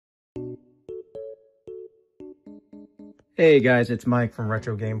Hey guys, it's Mike from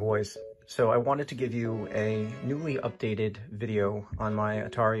RetroGameBoyz. So I wanted to give you a newly updated video on my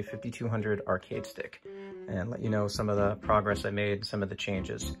Atari 5200 arcade stick and let you know some of the progress I made, some of the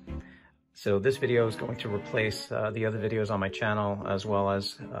changes. So this video is going to replace the other videos on my channel as well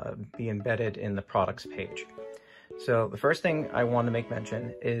as be embedded in the products page. So the first thing I want to make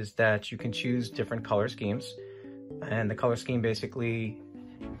mention is that you can choose different color schemes, and the color scheme basically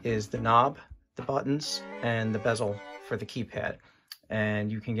is the knob, the buttons, and the bezel for the keypad.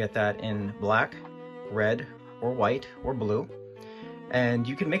 And you can get that in black, red, or white, or blue. And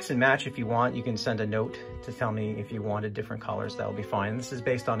you can mix and match if you want. You can send a note to tell me if you wanted different colors. That'll be fine. This is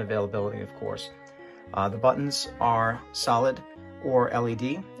based on availability, of course. The buttons are solid or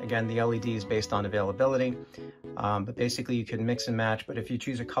LED. Again, the LED is based on availability. But basically you can mix and match. But if you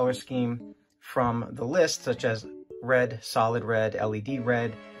choose a color scheme from the list, such as red, solid red, LED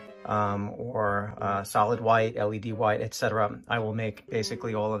red, or solid white, LED white, etc., I will make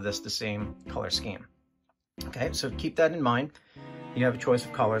basically all of this the same color scheme. Okay, so keep that in mind. You have a choice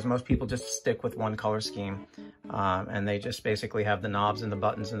of colors. Most people just stick with one color scheme, and they just basically have the knobs and the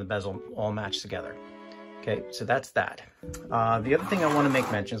buttons and the bezel all matched together. Okay, so that's that. The other thing I want to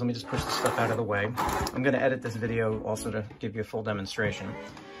make mention is, let me just push this stuff out of the way. I'm going to edit this video also to give you a full demonstration.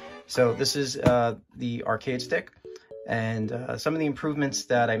 So this is the arcade stick. And some of the improvements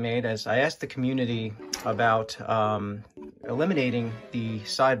that I made is I asked the community about eliminating the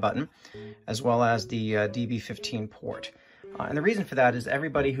side button as well as the DB15 port. And the reason for that is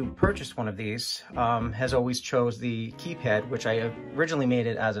everybody who purchased one of these has always chose the keypad, which I originally made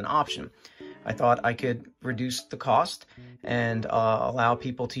it as an option. I thought I could reduce the cost and allow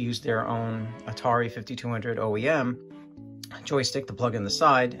people to use their own Atari 5200 OEM joystick to plug in the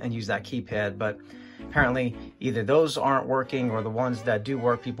side and use that keypad, but apparently either those aren't working or the ones that do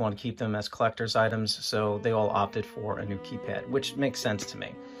work, people want to keep them as collector's items, so they all opted for a new keypad, which makes sense to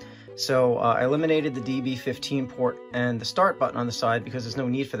me. So I eliminated the DB15 port and the start button on the side because there's no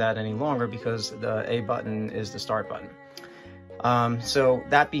need for that any longer because the A button is the start button. So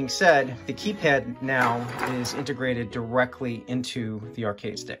that being said, the keypad now is integrated directly into the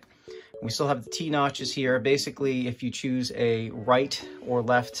arcade stick. We still have the T-notches here. Basically, if you choose a right or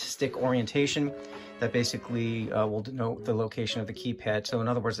left stick orientation, that basically will denote the location of the keypad. So in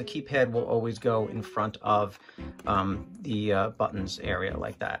other words, the keypad will always go in front of the buttons area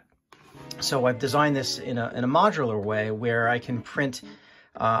like that. So I've designed this in a modular way where I can print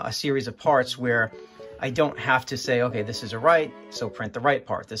a series of parts where I don't have to say, okay, this is a right, so print the right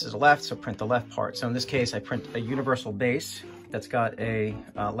part. This is a left, so print the left part. So in this case, I print a universal base that's got a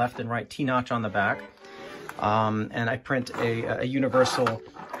left and right T-notch on the back. And I print a universal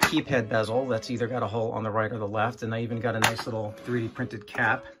keypad bezel that's either got a hole on the right or the left. And I even got a nice little 3D printed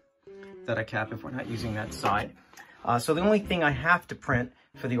cap that I cap if we're not using that side. So the only thing I have to print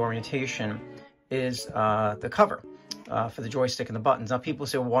for the orientation is the cover for the joystick and the buttons. Now people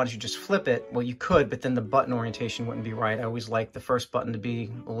say, well, why don't you just flip it? Well, you could, but then the button orientation wouldn't be right. I always like the first button to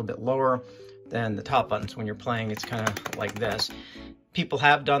be a little bit lower than the top buttons. When you're playing, it's kind of like this. People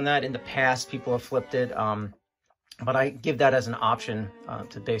have done that in the past. People have flipped it. But I give that as an option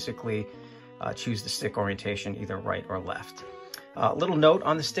to basically choose the stick orientation, either right or left. Little note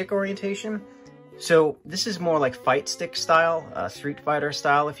on the stick orientation. So this is more like fight stick style, Street Fighter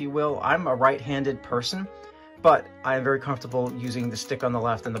style, if you will. I'm a right-handed person, but I'm very comfortable using the stick on the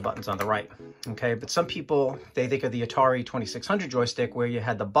left and the buttons on the right. Okay, but some people, they think of the Atari 2600 joystick where you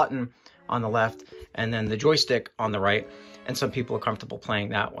had the button on the left and then the joystick on the right, and some people are comfortable playing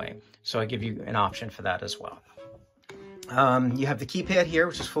that way. So I give you an option for that as well. You have the keypad here,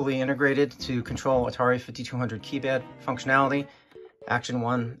 which is fully integrated to control Atari 5200 keypad functionality. Action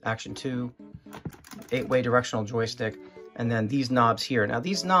 1, Action 2, 8-way directional joystick, and then these knobs here. Now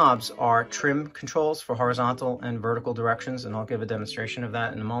these knobs are trim controls for horizontal and vertical directions, and I'll give a demonstration of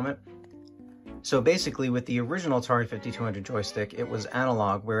that in a moment. So basically with the original Atari 5200 joystick, it was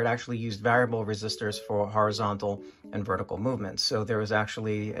analog, where it actually used variable resistors for horizontal and vertical movements. So there was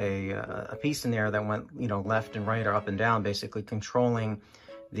actually a piece in there that went, you know, left and right or up and down, basically controlling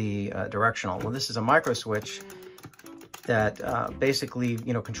the directional. Well, this is a micro switch that basically,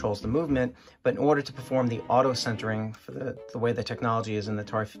 you know, controls the movement. But in order to perform the auto centering for the way the technology is in the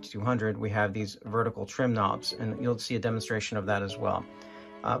Atari 5200, we have these vertical trim knobs, and you'll see a demonstration of that as well.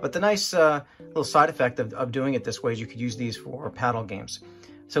 But the nice little side effect of doing it this way is you could use these for paddle games.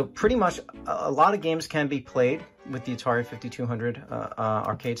 So pretty much a lot of games can be played with the Atari 5200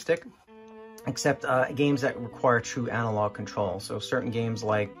 arcade stick, except games that require true analog control. So certain games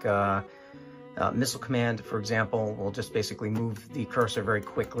like Missile command, for example, will just basically move the cursor very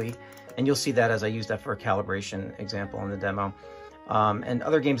quickly. And you'll see that as I use that for a calibration example in the demo. And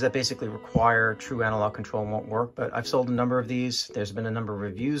other games that basically require true analog control won't work, but I've sold a number of these. There's been a number of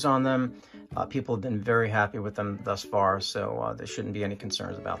reviews on them. People have been very happy with them thus far, so there shouldn't be any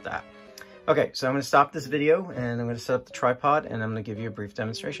concerns about that. Okay, so I'm going to stop this video and I'm going to set up the tripod and I'm going to give you a brief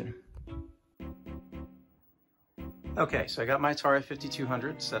demonstration. Okay, so I got my Atari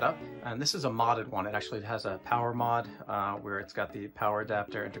 5200 set up, and this is a modded one. It actually has a power mod where it's got the power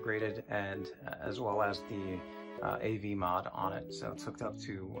adapter integrated, and as well as the AV mod on it, so it's hooked up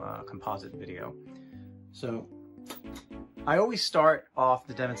to composite video. So I always start off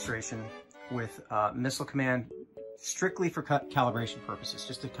the demonstration with missile command strictly for calibration purposes,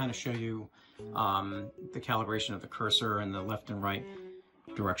 just to kind of show you the calibration of the cursor and the left and right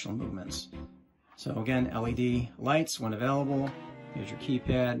directional movements. So again, LED lights when available. Here's your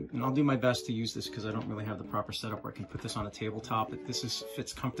keypad, and I'll do my best to use this because I don't really have the proper setup where I can put this on a tabletop. But this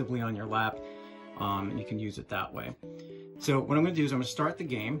fits comfortably on your lap, and you can use it that way. So what I'm going to do is I'm going to start the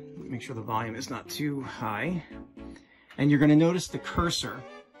game, make sure the volume is not too high, and you're going to notice the cursor.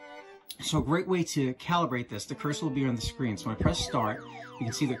 So a great way to calibrate this, the cursor will be on the screen. So when I press start, you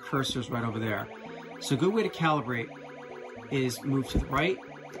can see the cursor's right over there. So a good way to calibrate is move to the right,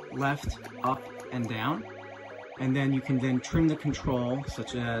 left, up, and down, and then you can then trim the control,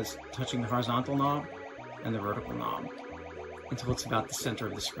 such as touching the horizontal knob and the vertical knob, until it's about the center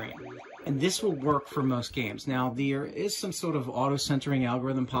of the screen. And this will work for most games. Now, there is some sort of auto-centering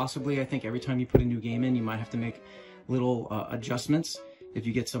algorithm, possibly. I think every time you put a new game in, you might have to make little adjustments. If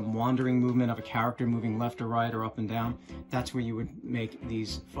you get some wandering movement of a character moving left or right or up and down, that's where you would make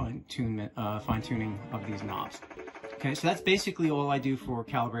these fine-tuning of these knobs. Okay, so that's basically all I do for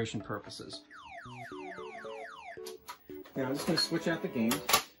calibration purposes. Now I'm just going to switch out the game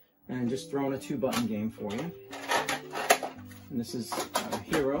and just throw in a 2-button game for you. And this is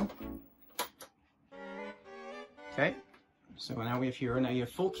Hero. Okay, so now we have Hero. Now you have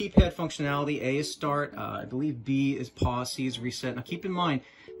full keypad functionality. A is start, I believe B is pause, C is reset. Now keep in mind,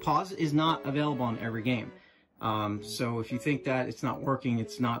 pause is not available on every game. So if you think that it's not working,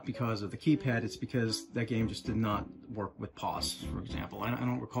 it's not because of the keypad, it's because that game just did not work with pause, for example. I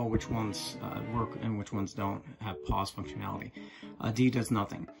don't recall which ones work and which ones don't have pause functionality. D does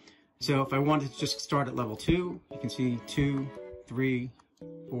nothing. So if I wanted to just start at level 2, you can see 2, 3,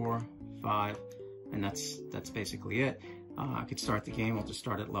 4, 5, and that's basically it. I could start the game, I'll just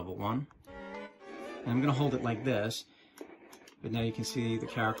start at level 1. And I'm gonna hold it like this, but now you can see the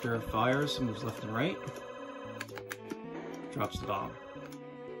character fires, moves left and right, drops the bomb.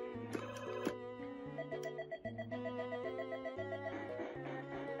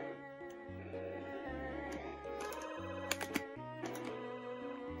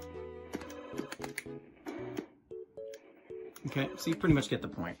 Okay, so you pretty much get the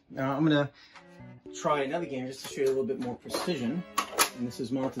point. Now I'm going to try another game just to show you a little bit more precision. And this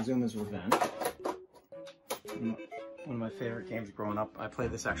is Montezuma's Revenge. One of my favorite games growing up. I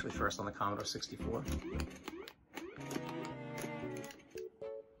played this actually first on the Commodore 64.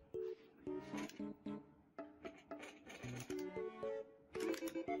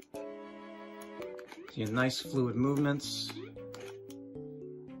 See nice fluid movements.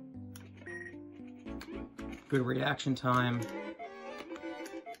 Good reaction time.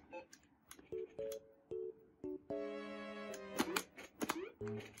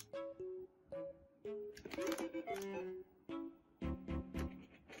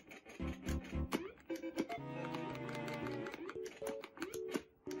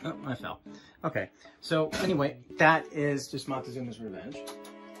 Oh, I fell. Okay, so anyway, that is just Montezuma's Revenge.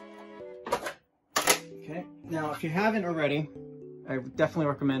 Okay, now if you haven't already, I definitely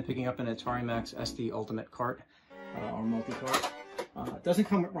recommend picking up an Atari Max SD Ultimate cart or multi-cart. It doesn't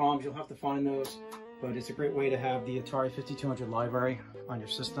come with ROMs, you'll have to find those, but it's a great way to have the Atari 5200 library on your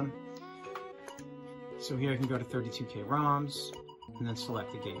system. So here I can go to 32K ROMs and then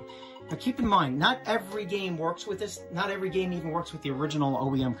select the game. Now keep in mind, not every game works with this, not every game even works with the original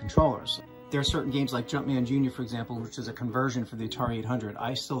OEM controllers. There are certain games like Jumpman Jr., for example, which is a conversion for the Atari 800.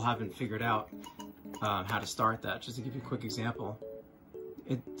 I still haven't figured out how to start that. Just to give you a quick example,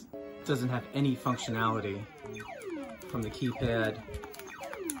 it doesn't have any functionality from the keypad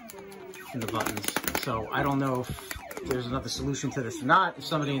and the buttons. So I don't know if there's another solution to this or not. If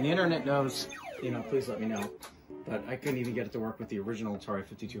somebody on the internet knows, you know, please let me know. But I couldn't even get it to work with the original Atari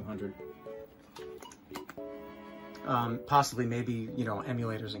 5200. Possibly maybe, you know,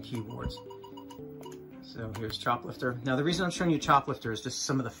 emulators and keyboards. So here's Choplifter. Now the reason I'm showing you Choplifter is just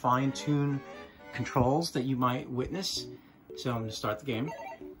some of the fine-tuned controls that you might witness. So I'm going to start the game.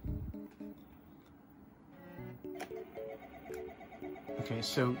 Okay,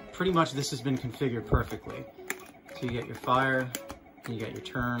 so pretty much this has been configured perfectly. So you get your fire, and you get your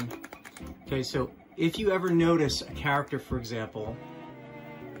turn. Okay, so if you ever notice a character, for example,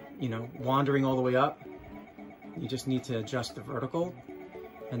 you know, wandering all the way up, you just need to adjust the vertical,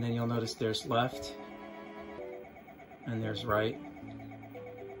 and then you'll notice there's left, and there's right.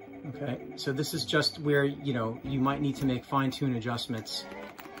 Okay, so this is just where, you know, you might need to make fine-tune adjustments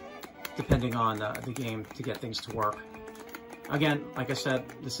depending on the game to get things to work. Again, like I said,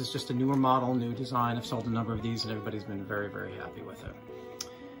 this is just a newer model, new design. I've sold a number of these and everybody's been very, very happy with it.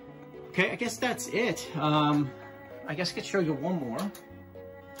 Okay, I guess that's it. I guess I could show you one more.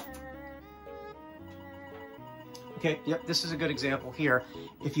 Okay, yep, this is a good example here.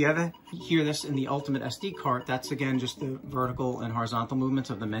 If you ever hear this in the Ultimate SD cart, that's again just the vertical and horizontal movements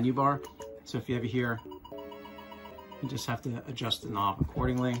of the menu bar. So if you ever hear, you just have to adjust the knob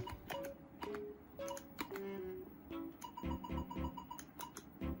accordingly.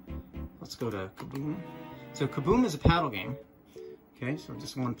 Let's go to Kaboom. So Kaboom is a paddle game. Okay, so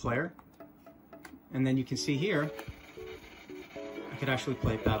just one player. And then you can see here, I could actually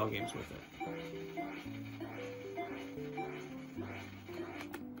play paddle games with it.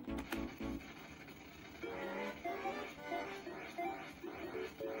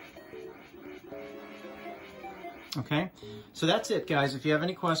 Okay, so that's it, guys. If you have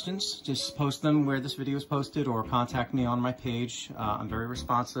any questions, just post them where this video is posted or contact me on my page. I'm very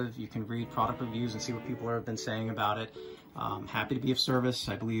responsive. You can read product reviews and see what people have been saying about it. Happy to be of service.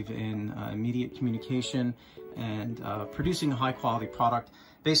 I believe in immediate communication and producing a high quality product.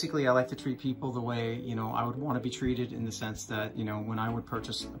 Basically, I like to treat people the way, you know, I would want to be treated, in the sense that, you know, when I would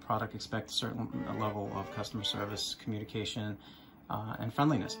purchase a product, expect a certain level of customer service, communication, and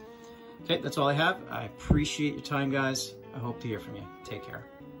friendliness. Okay, that's all I have. I appreciate your time, guys. I hope to hear from you. Take care.